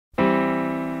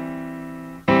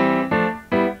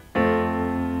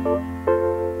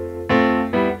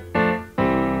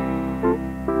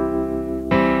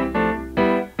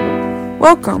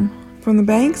Welcome from the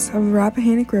banks of the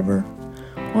Rappahannock River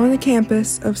on the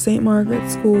campus of St.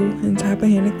 Margaret's School in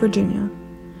Tappahannock, Virginia.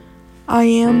 I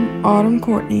am Autumn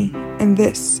Courtney, and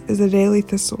this is the Daily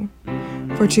Thistle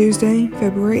for Tuesday,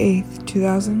 February 8th,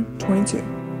 2022.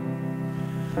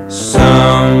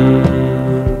 Sometimes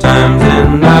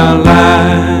in our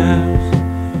lives,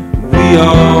 we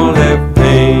all have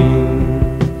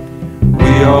pain,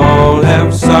 we all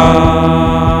have sorrow.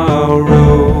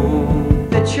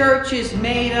 The church is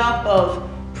made up of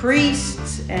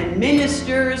priests and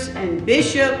ministers and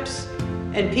bishops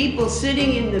and people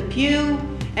sitting in the pew,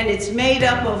 and it's made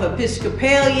up of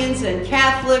Episcopalians and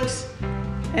Catholics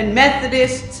and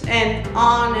Methodists and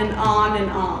on and on and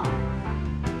on.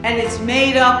 And it's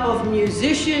made up of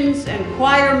musicians and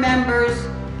choir members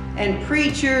and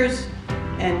preachers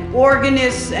and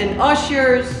organists and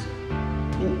ushers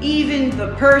and even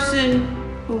the person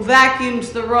who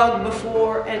vacuums the rug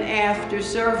before and after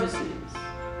services.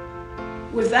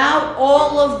 Without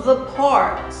all of the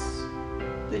parts,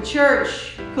 the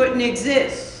church couldn't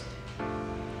exist,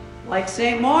 like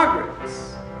St.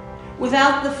 Margaret's.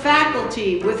 Without the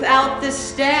faculty, without the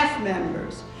staff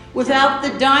members, without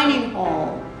the dining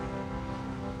hall,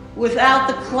 without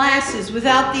the classes,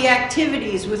 without the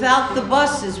activities, without the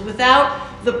buses, without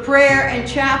the prayer and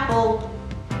chapel,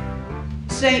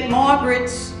 St.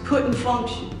 Margaret's couldn't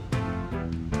function.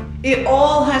 It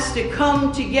all has to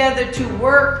come together to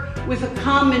work with a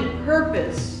common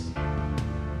purpose,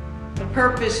 a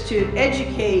purpose to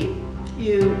educate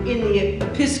you in the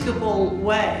Episcopal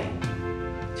way,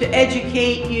 to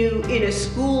educate you in a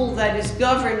school that is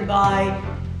governed by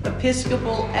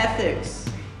Episcopal ethics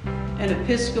and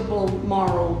Episcopal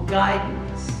moral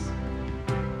guidance.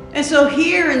 And so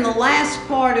here in the last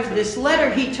part of this letter,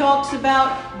 he talks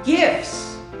about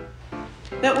gifts,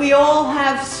 that we all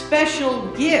have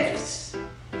special gifts.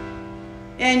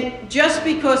 And just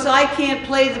because I can't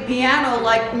play the piano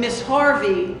like Miss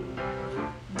Harvey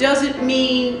doesn't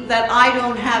mean that I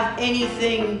don't have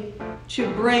anything to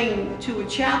bring to a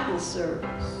chapel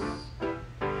service.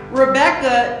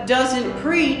 Rebecca doesn't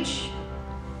preach,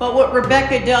 but what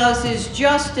Rebecca does is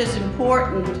just as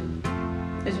important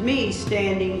as me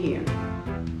standing here.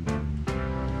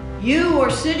 You are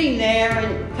sitting there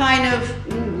and kind of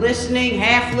listening,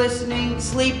 half listening,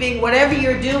 sleeping, whatever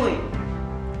you're doing.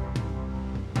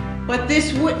 But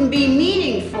this wouldn't be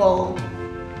meaningful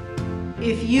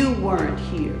if you weren't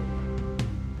here.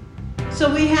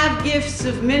 So we have gifts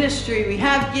of ministry, we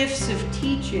have gifts of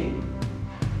teaching,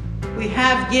 we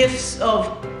have gifts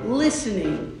of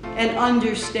listening and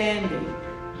understanding.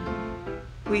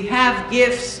 We have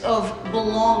gifts of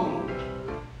belonging.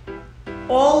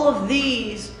 All of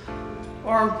these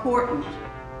are important.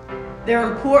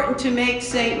 They're important to make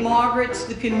St. Margaret's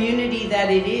the community that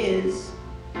it is,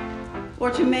 or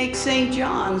to make St.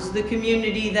 John's the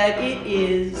community that it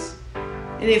is.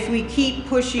 And if we keep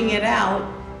pushing it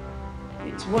out,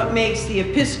 it's what makes the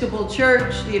Episcopal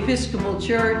Church,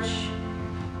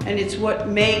 and it's what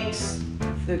makes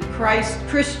the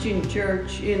Christian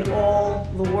Church in all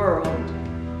the world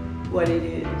what it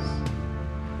is.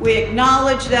 We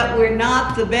acknowledge that we're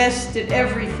not the best at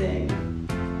everything.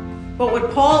 But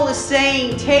what Paul is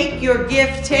saying, take your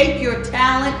gift, take your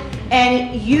talent,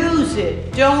 and use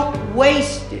it. Don't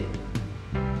waste it.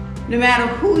 No matter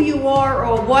who you are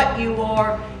or what you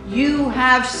are, you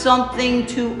have something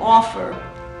to offer.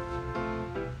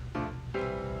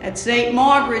 At St.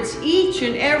 Margaret's, each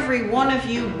and every one of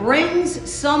you brings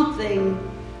something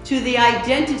to the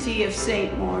identity of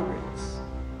St. Margaret's.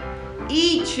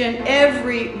 Each and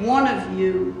every one of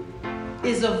you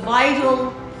is a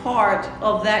vital part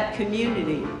of that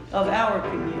community, of our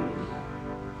community.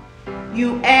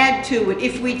 You add to it.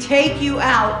 If we take you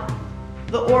out,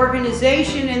 the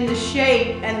organization and the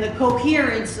shape and the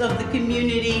coherence of the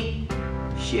community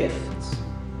shifts.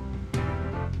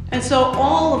 And so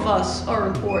all of us are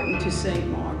important to St.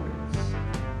 Margaret's.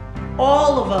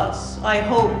 All of us, I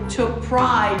hope, took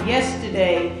pride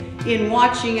yesterday in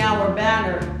watching our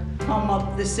banner come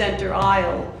up the center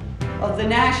aisle of the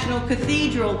National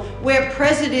Cathedral, where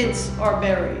presidents are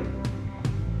buried,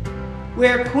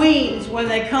 where queens, when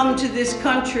they come to this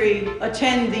country,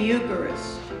 attend the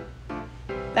Eucharist.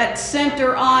 That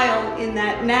center aisle in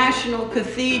that National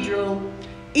Cathedral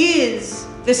is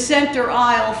the center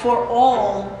aisle for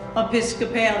all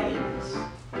Episcopalians.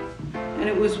 And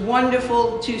it was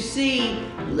wonderful to see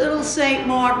little St.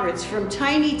 Margaret's from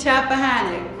tiny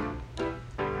Tappahannock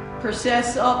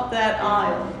process up that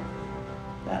aisle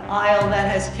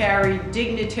that has carried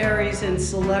dignitaries and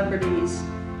celebrities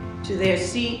to their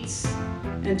seats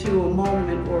and to a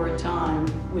moment or a time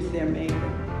with their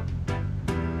Maker.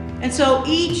 And so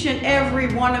each and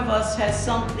every one of us has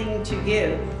something to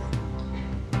give.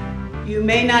 You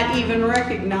may not even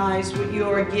recognize what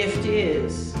your gift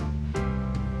is.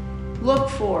 Look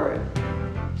for it,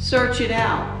 search it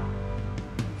out,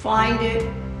 find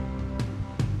it,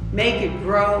 make it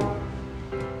grow,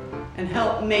 and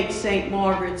help make St.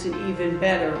 Margaret's an even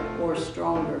better or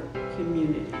stronger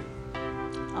community.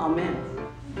 Amen.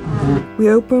 We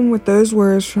open with those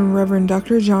words from Reverend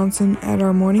Dr. Johnson at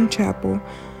our morning chapel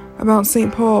about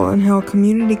St. Paul and how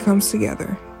community comes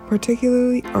together,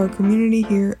 particularly our community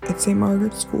here at St.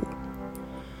 Margaret's School.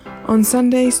 On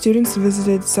Sunday, students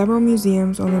visited several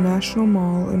museums on the National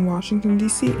Mall in Washington,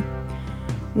 D.C.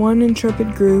 One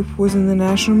intrepid group was in the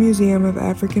National Museum of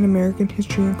African American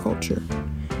History and Culture.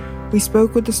 We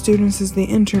spoke with the students as they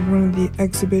entered one of the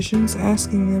exhibitions,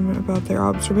 asking them about their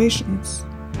observations.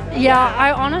 Yeah,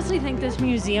 I honestly think this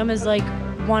museum is like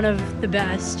one of the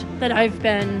best that I've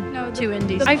been to in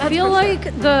DC. I feel like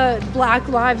the Black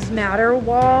Lives Matter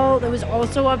wall that was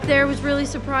also up there was really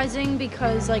surprising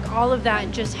because like all of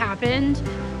that just happened.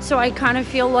 So I kind of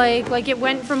feel like it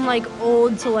went from like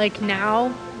old to like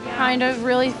now kind of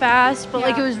really fast, but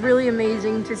like it was really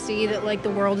amazing to see that like the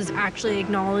world is actually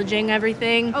acknowledging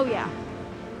everything. Oh yeah.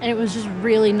 And it was just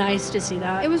really nice to see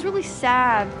that. It was really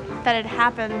sad that it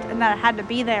happened and that it had to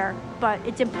be there, but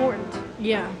it's important.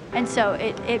 Yeah. And so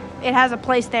it has a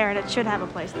place there and it should have a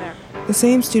place there. The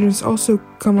same students also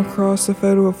come across a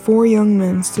photo of 4 young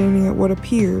men standing at what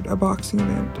appeared a boxing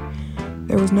event.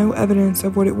 There was no evidence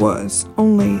of what it was,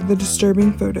 only the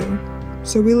disturbing photo.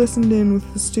 So we listened in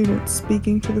with the students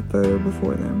speaking to the photo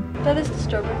before them. That is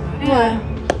disturbing. Yeah.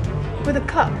 With a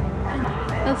cup.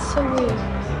 That's so weird.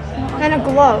 And a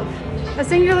glove. A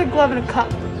singular glove and a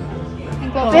cup.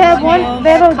 Oh, They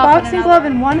have a boxing glove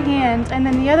in one hand, and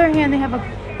then the other hand they have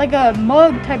a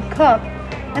mug type cup,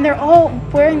 and they're all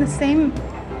wearing the same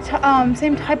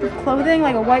type of clothing,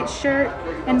 like a white shirt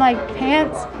and like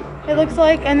pants. It looks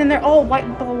like, and then they're all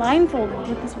blindfolded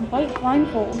with this white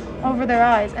blindfold over their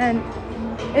eyes, and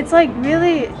it's like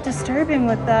really disturbing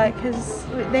with that because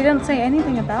they don't say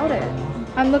anything about it.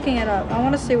 I'm looking it up. I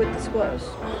want to see what this was.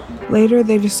 Later,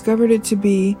 they discovered it to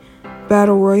be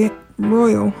Battle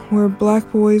Royal, where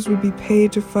black boys would be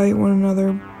paid to fight one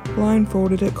another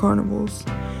blindfolded at carnivals.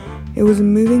 It was a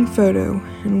moving photo,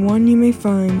 and one you may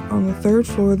find on the 3rd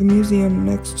floor of the museum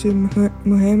next to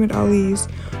Muhammad Ali's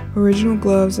original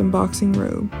gloves and boxing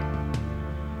robe.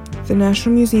 The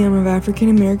National Museum of African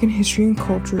American History and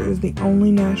Culture is the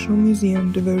only national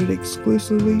museum devoted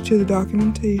exclusively to the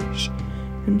documentation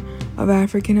of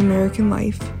African American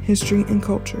life, history, and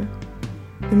culture.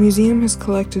 The museum has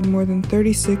collected more than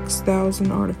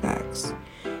 36,000 artifacts.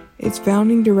 Its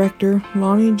founding director,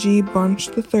 Lonnie G. Bunch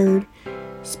III,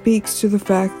 speaks to the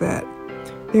fact that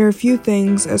there are few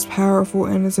things as powerful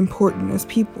and as important as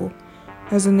people,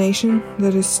 as a nation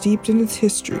that is steeped in its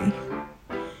history.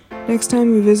 Next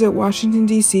time you visit Washington,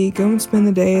 D.C., go and spend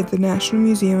the day at the National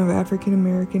Museum of African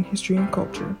American History and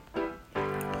Culture.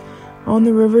 On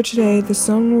the river today, the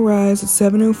sun will rise at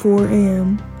 7:04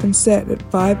 a.m. and set at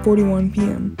 5:41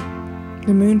 p.m.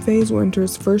 The moon phase will enter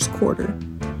its first quarter.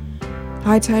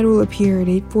 High tide will appear at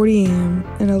 8:40 a.m.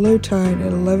 and a low tide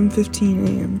at 11:15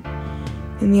 a.m.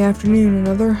 In the afternoon,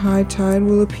 another high tide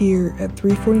will appear at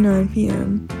 3:49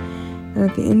 p.m. and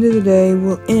at the end of the day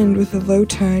will end with a low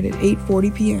tide at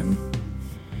 8:40 p.m.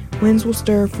 Winds will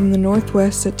stir from the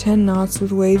northwest at 10 knots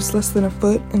with waves less than a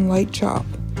foot and light chop.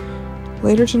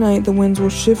 Later tonight, the winds will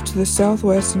shift to the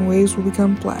southwest and waves will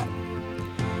become flat.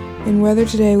 In weather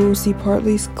today, we will see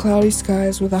partly cloudy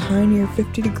skies with a high near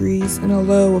 50 degrees and a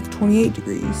low of 28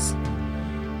 degrees.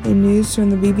 In news from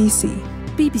the BBC.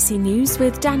 BBC News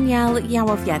with Danielle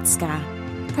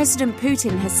Yawowiecka. President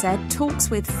Putin has said talks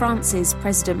with France's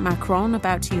President Macron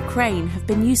about Ukraine have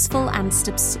been useful and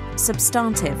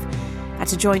substantive.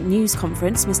 At a joint news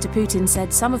conference, Mr. Putin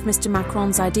said some of Mr.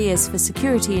 Macron's ideas for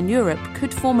security in Europe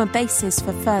could form a basis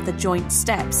for further joint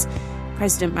steps.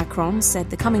 President Macron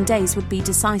said the coming days would be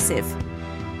decisive.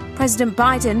 President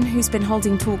Biden, who's been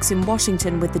holding talks in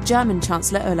Washington with the German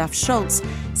Chancellor Olaf Scholz,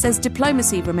 says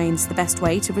diplomacy remains the best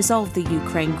way to resolve the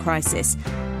Ukraine crisis,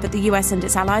 but the US and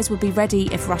its allies would be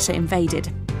ready if Russia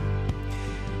invaded.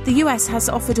 The US has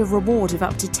offered a reward of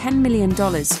up to $10 million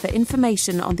for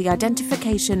information on the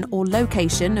identification or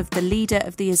location of the leader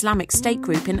of the Islamic State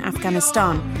group in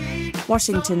Afghanistan.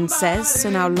 Washington says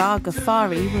Sanawla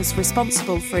Ghaffari was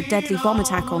responsible for a deadly bomb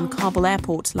attack on Kabul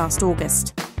airport last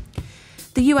August.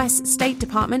 The US State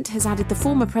Department has added the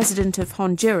former president of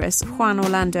Honduras, Juan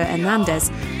Orlando Hernandez,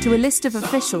 to a list of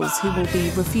officials who will be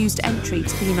refused entry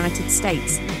to the United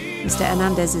States. Mr.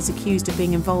 Hernandez is accused of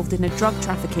being involved in a drug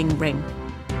trafficking ring.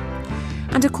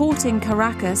 And a court in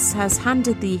Caracas has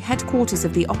handed the headquarters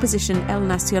of the opposition El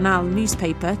Nacional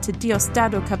newspaper to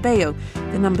Diosdado Cabello,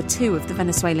 the number 2 of the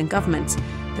Venezuelan government.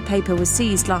 The paper was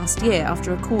seized last year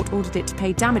after a court ordered it to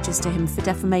pay damages to him for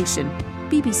defamation.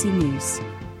 BBC News.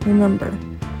 Remember,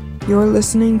 you're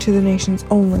listening to the nation's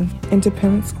only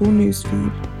independent school news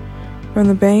feed. From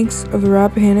the banks of the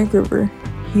Rappahannock River,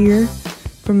 here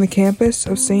from the campus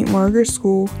of St. Margaret's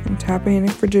School in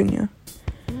Tappahannock, Virginia.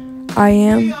 I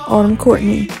am Autumn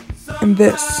Courtney, and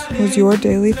this was your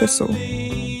Daily Thistle.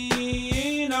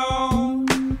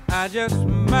 I just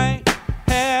might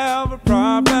have a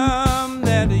problem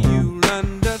that you'll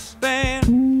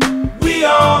understand. We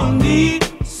all need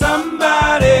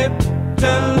somebody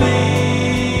to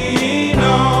lean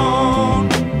on.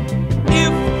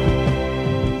 If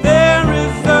there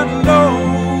is a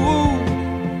load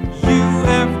you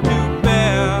have to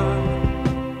bear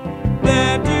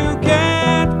that you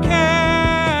can't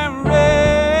carry,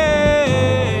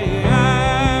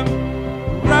 I'm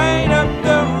right up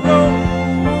the road.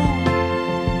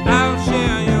 I'll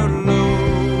share your load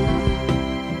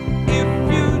if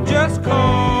you just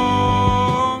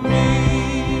call me.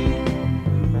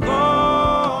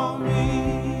 Call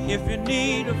me if you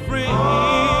need a friend.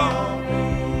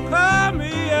 Call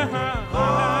me.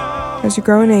 As you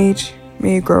grow in age,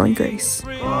 may you grow in grace.